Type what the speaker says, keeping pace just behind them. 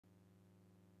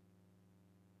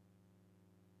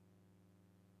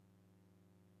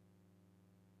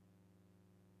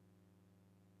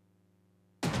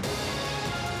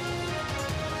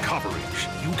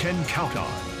you can count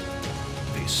on.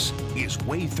 This is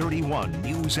Way 31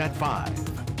 News at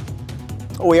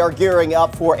 5. We are gearing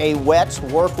up for a wet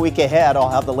work week ahead. I'll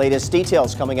have the latest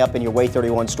details coming up in your Way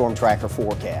 31 Storm Tracker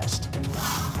forecast.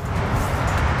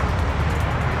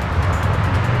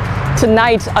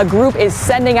 Tonight, a group is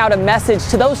sending out a message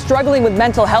to those struggling with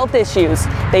mental health issues.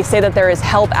 They say that there is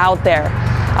help out there.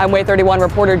 I'm Way 31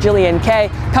 reporter Jillian Kay.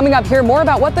 Coming up here, more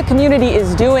about what the community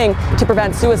is doing to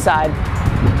prevent suicide.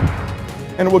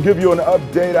 And we'll give you an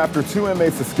update after two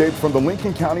inmates escaped from the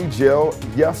Lincoln County Jail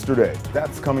yesterday.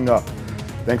 That's coming up.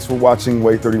 Thanks for watching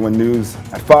Way 31 News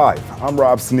at 5. I'm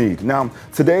Rob Sneed. Now,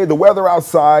 today the weather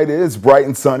outside is bright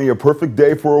and sunny, a perfect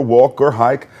day for a walk or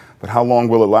hike. But how long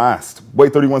will it last? Way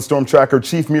 31 Storm Tracker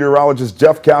Chief Meteorologist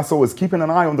Jeff Castle is keeping an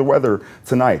eye on the weather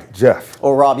tonight. Jeff.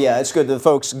 Well, Rob, yeah, it's good that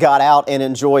folks got out and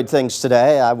enjoyed things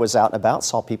today. I was out and about,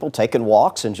 saw people taking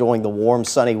walks, enjoying the warm,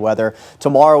 sunny weather.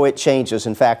 Tomorrow it changes.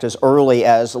 In fact, as early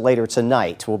as later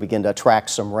tonight, we'll begin to track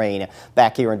some rain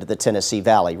back here into the Tennessee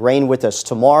Valley. Rain with us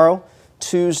tomorrow,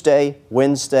 Tuesday,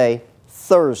 Wednesday,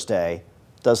 Thursday.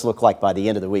 Does look like by the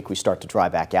end of the week we start to dry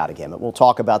back out again. But we'll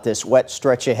talk about this wet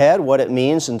stretch ahead, what it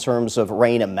means in terms of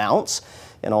rain amounts,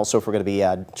 and also if we're going to be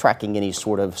tracking any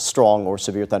sort of strong or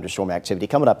severe thunderstorm activity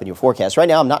coming up in your forecast. Right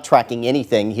now I'm not tracking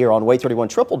anything here on Way 31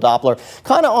 Triple Doppler,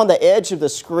 kind of on the edge of the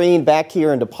screen back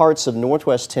here into parts of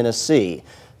northwest Tennessee.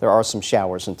 There are some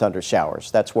showers and thunder showers.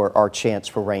 That's where our chance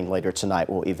for rain later tonight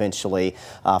will eventually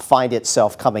find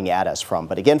itself coming at us from.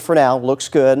 But again, for now, looks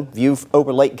good. View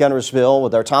over Lake Guntersville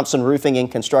with our Thompson Roofing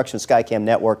and Construction Skycam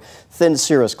network. Thin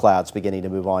cirrus clouds beginning to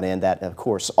move on in. That, of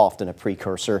course, often a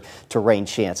precursor to rain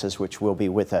chances, which will be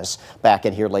with us back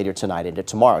in here later tonight into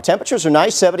tomorrow. Temperatures are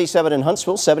nice. 77 in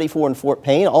Huntsville, 74 in Fort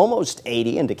Payne, almost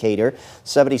 80 in Decatur,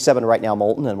 77 right now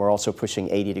Moulton, and we're also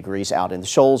pushing 80 degrees out in the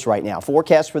Shoals right now.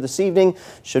 Forecast for this evening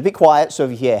should be quiet, so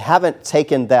if you haven't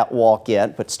taken that walk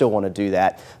yet but still want to do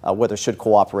that, weather should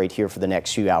cooperate here for the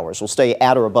next few hours. We'll stay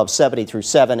at or above 70 through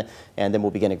 7, and then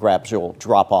we'll begin a gradual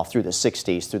drop off through the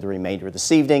 60s through the remainder of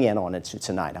this evening and on into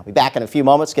tonight. I'll be back in a few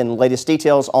moments getting the latest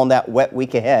details on that wet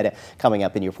week ahead coming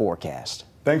up in your forecast.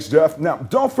 Thanks, Jeff. Now,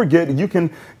 don't forget, you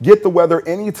can get the weather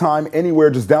anytime,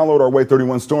 anywhere. Just download our Way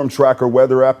 31 Storm Tracker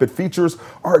weather app. It features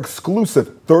our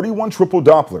exclusive 31 Triple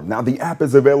Doppler. Now, the app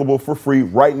is available for free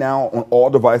right now on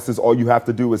all devices. All you have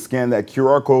to do is scan that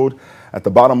QR code at the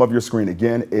bottom of your screen.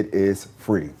 Again, it is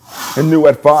free. And new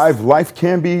at 5, life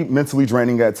can be mentally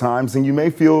draining at times, and you may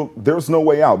feel there's no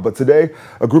way out. But today,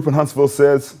 a group in Huntsville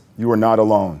says you are not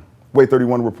alone. Way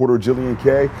 31 reporter Jillian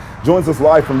Kay joins us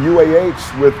live from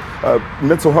UAH with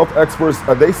mental health experts.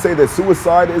 They say that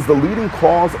suicide is the leading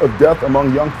cause of death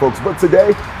among young folks. But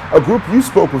today, a group you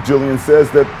spoke with, Jillian, says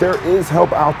that there is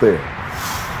help out there.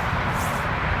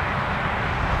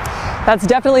 That's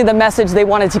definitely the message they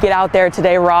wanted to get out there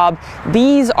today, Rob.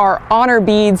 These are honor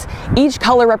beads. Each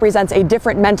color represents a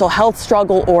different mental health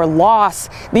struggle or loss.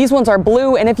 These ones are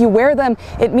blue, and if you wear them,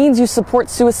 it means you support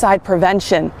suicide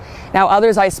prevention. Now,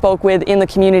 others I spoke with in the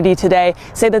community today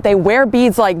say that they wear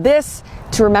beads like this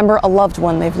to remember a loved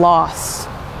one they've lost.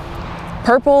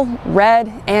 Purple,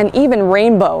 red, and even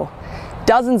rainbow.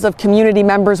 Dozens of community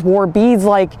members wore beads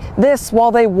like this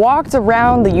while they walked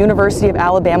around the University of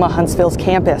Alabama Huntsville's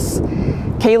campus.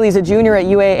 Kaylee's a junior at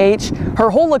UAH. Her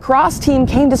whole lacrosse team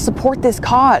came to support this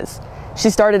cause. She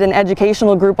started an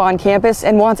educational group on campus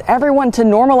and wants everyone to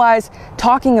normalize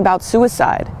talking about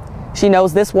suicide. She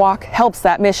knows this walk helps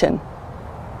that mission.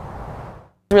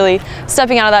 Really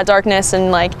stepping out of that darkness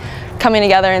and coming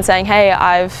together and saying, hey,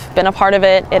 I've been a part of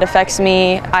it. It affects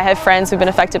me. I have friends who've been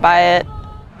affected by it.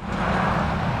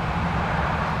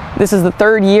 This is the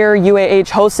third year UAH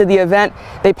hosted the event.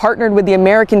 They partnered with the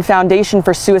American Foundation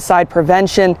for Suicide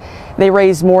Prevention. They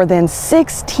raised more than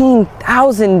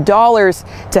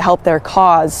 $16,000 to help their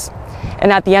cause.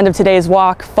 And at the end of today's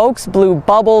walk, folks blew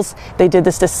bubbles. They did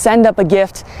this to send up a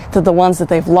gift to the ones that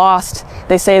they've lost.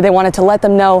 They say they wanted to let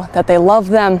them know that they love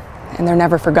them and they're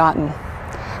never forgotten.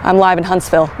 I'm live in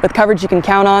Huntsville with coverage you can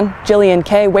count on. Jillian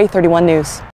Kay, Way 31 News.